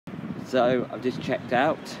So I've just checked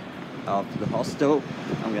out of the hostel.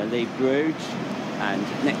 I'm going to leave Bruges, and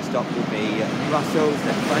next stop will be Brussels,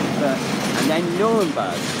 then Frankfurt, and then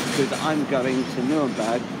Nuremberg, because I'm going to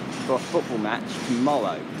Nuremberg for a football match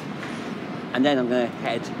tomorrow. And then I'm going to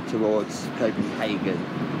head towards Copenhagen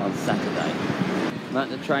on Saturday. I'm at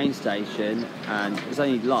the train station and it's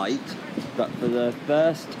only light, but for the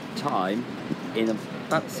first time in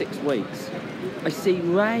about 6 weeks, I see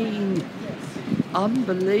rain.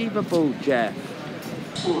 Unbelievable, Jeff.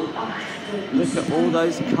 Look at all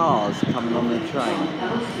those cars coming on the train.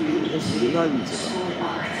 There's loads of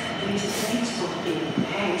them.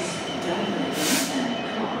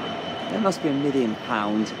 There must be £1 million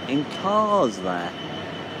in cars there.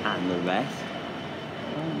 And the rest.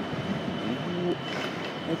 Oh,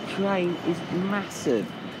 the train is massive.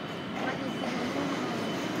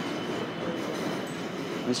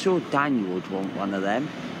 I'm sure Daniel would want one of them.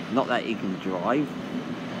 Not that he can drive.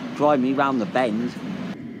 Drive me round the bend.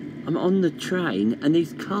 I'm on the train and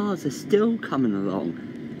these cars are still coming along.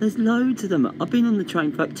 There's loads of them. I've been on the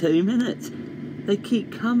train for like 2 minutes. They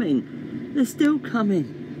keep coming. They're still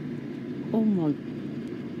coming. Oh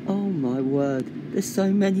my word. There's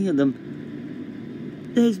so many of them.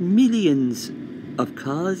 There's millions of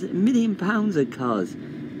cars. £1 million of cars.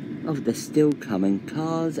 Oh, they're still coming.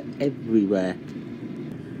 Cars everywhere.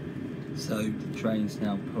 So the train's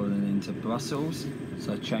now pulling into Brussels.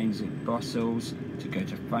 So I changed at Brussels to go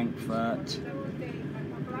to Frankfurt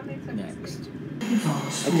next.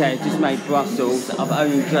 Okay, I've just made Brussels. I've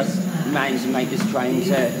only just managed to make this train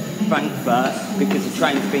to Frankfurt because the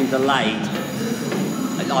train's been delayed.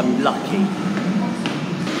 And I'm lucky.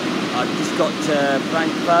 I've just got to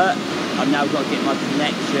Frankfurt. I've now got to get my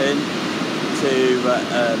connection to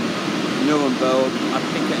Nuremberg. I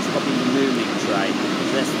think it's probably the Munich train.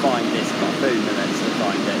 So let's find this. Got 2 minutes to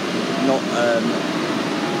find it. Not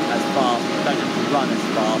as fast. I don't have to run as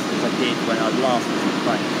fast as I did when I last was in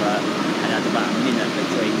Frankfurt, and had about a minute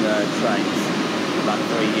between trains. About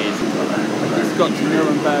 3 years ago. I just got to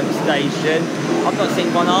Nuremberg station. I've not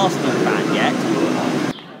seen one Arsenal fan yet.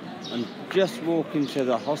 I'm just walking to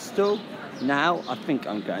the hostel. Now I think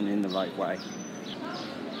I'm going in the right way.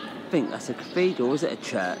 I think that's a cathedral. Is it a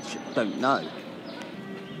church? Don't know.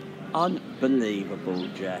 Unbelievable,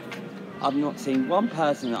 Jeff. I've not seen one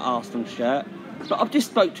person in an Arsenal shirt, but I've just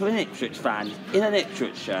spoke to an Ipswich fan in an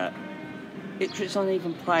Ipswich shirt. Ipswich aren't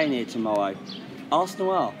even playing here tomorrow.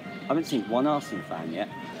 Arsenal are. I haven't seen one Arsenal fan yet.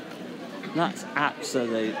 That's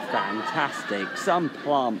absolute fantastic. Some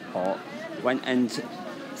plant pot went and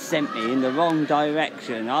sent me in the wrong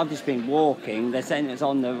direction. I've just been walking. They're saying it's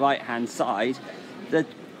on the right hand side. The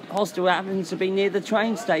hostel happens to be near the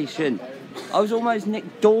train station. I was almost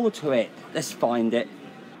next door to it. Let's find it.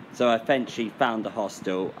 So I eventually found the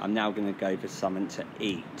hostel. I'm now going to go for something to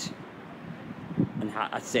eat. And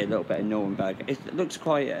I see a little bit of Nuremberg. It looks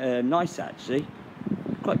quite nice actually.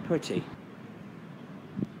 Quite pretty.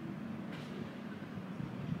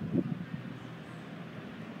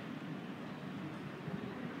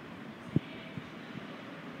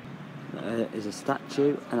 There is a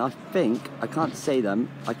statue, and I think, I can't see them,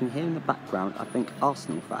 I can hear in the background, I think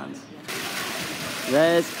Arsenal fans.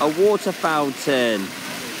 There's a water fountain.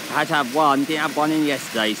 I had to have one, didn't have one in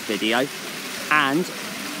yesterday's video. And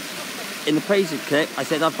in the previous clip, I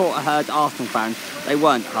said I thought I heard Arsenal fans. They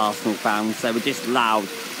weren't Arsenal fans, they were just loud.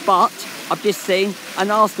 But I've just seen an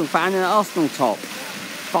Arsenal fan in an Arsenal top.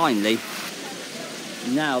 Finally.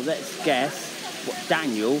 Now let's guess what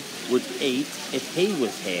Daniel would eat if he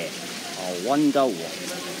was here. I wonder what.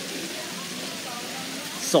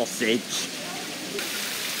 Sausage.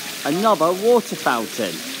 Another water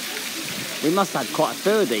fountain. We must have had quite a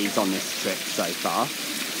few of these on this trip so far.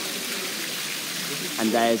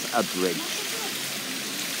 And there's a bridge.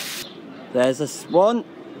 There's a swan.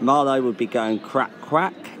 Marlo would be going crack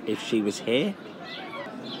crack if she was here.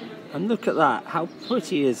 And look at that. How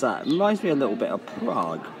pretty is that? It reminds me a little bit of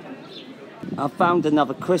Prague. I found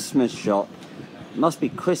another Christmas shop. It must be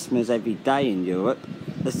Christmas every day in Europe.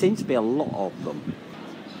 There seems to be a lot of them.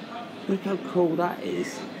 Look how cool that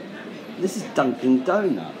is. This is Dunkin'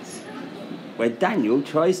 Donuts, where Daniel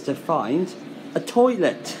tries to find a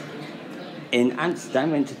toilet. In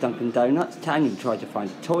Amsterdam, went to Dunkin' Donuts. Daniel tried to find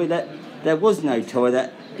a toilet. There was no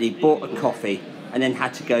toilet. And he bought a coffee and then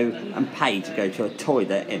had to go and pay to go to a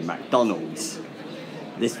toilet in McDonald's.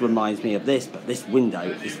 This reminds me of this, but this window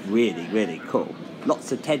is really, really cool.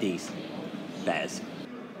 Lots of teddies. Bears.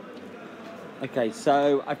 Okay,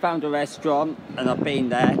 so I found a restaurant and I've been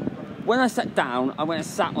there. When I sat down, I went and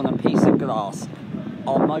sat on a piece of glass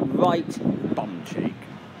on my right bum cheek.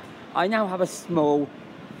 I now have a small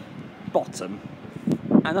bottom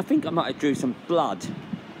and I think I might have drew some blood.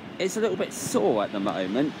 It's a little bit sore at the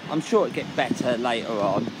moment. I'm sure it'll get better later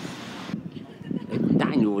on. If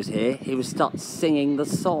Daniel was here, he would start singing the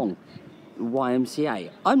song,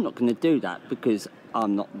 YMCA. I'm not going to do that because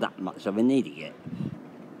I'm not that much of an idiot.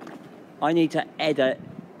 I need to edit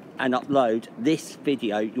and upload this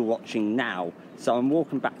video you're watching now. So I'm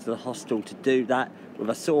walking back to the hostel to do that with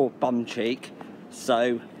a sore bum cheek.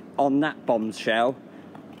 So on that bombshell,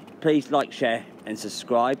 please like, share and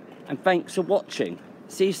subscribe. And thanks for watching.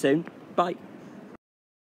 See you soon. Bye.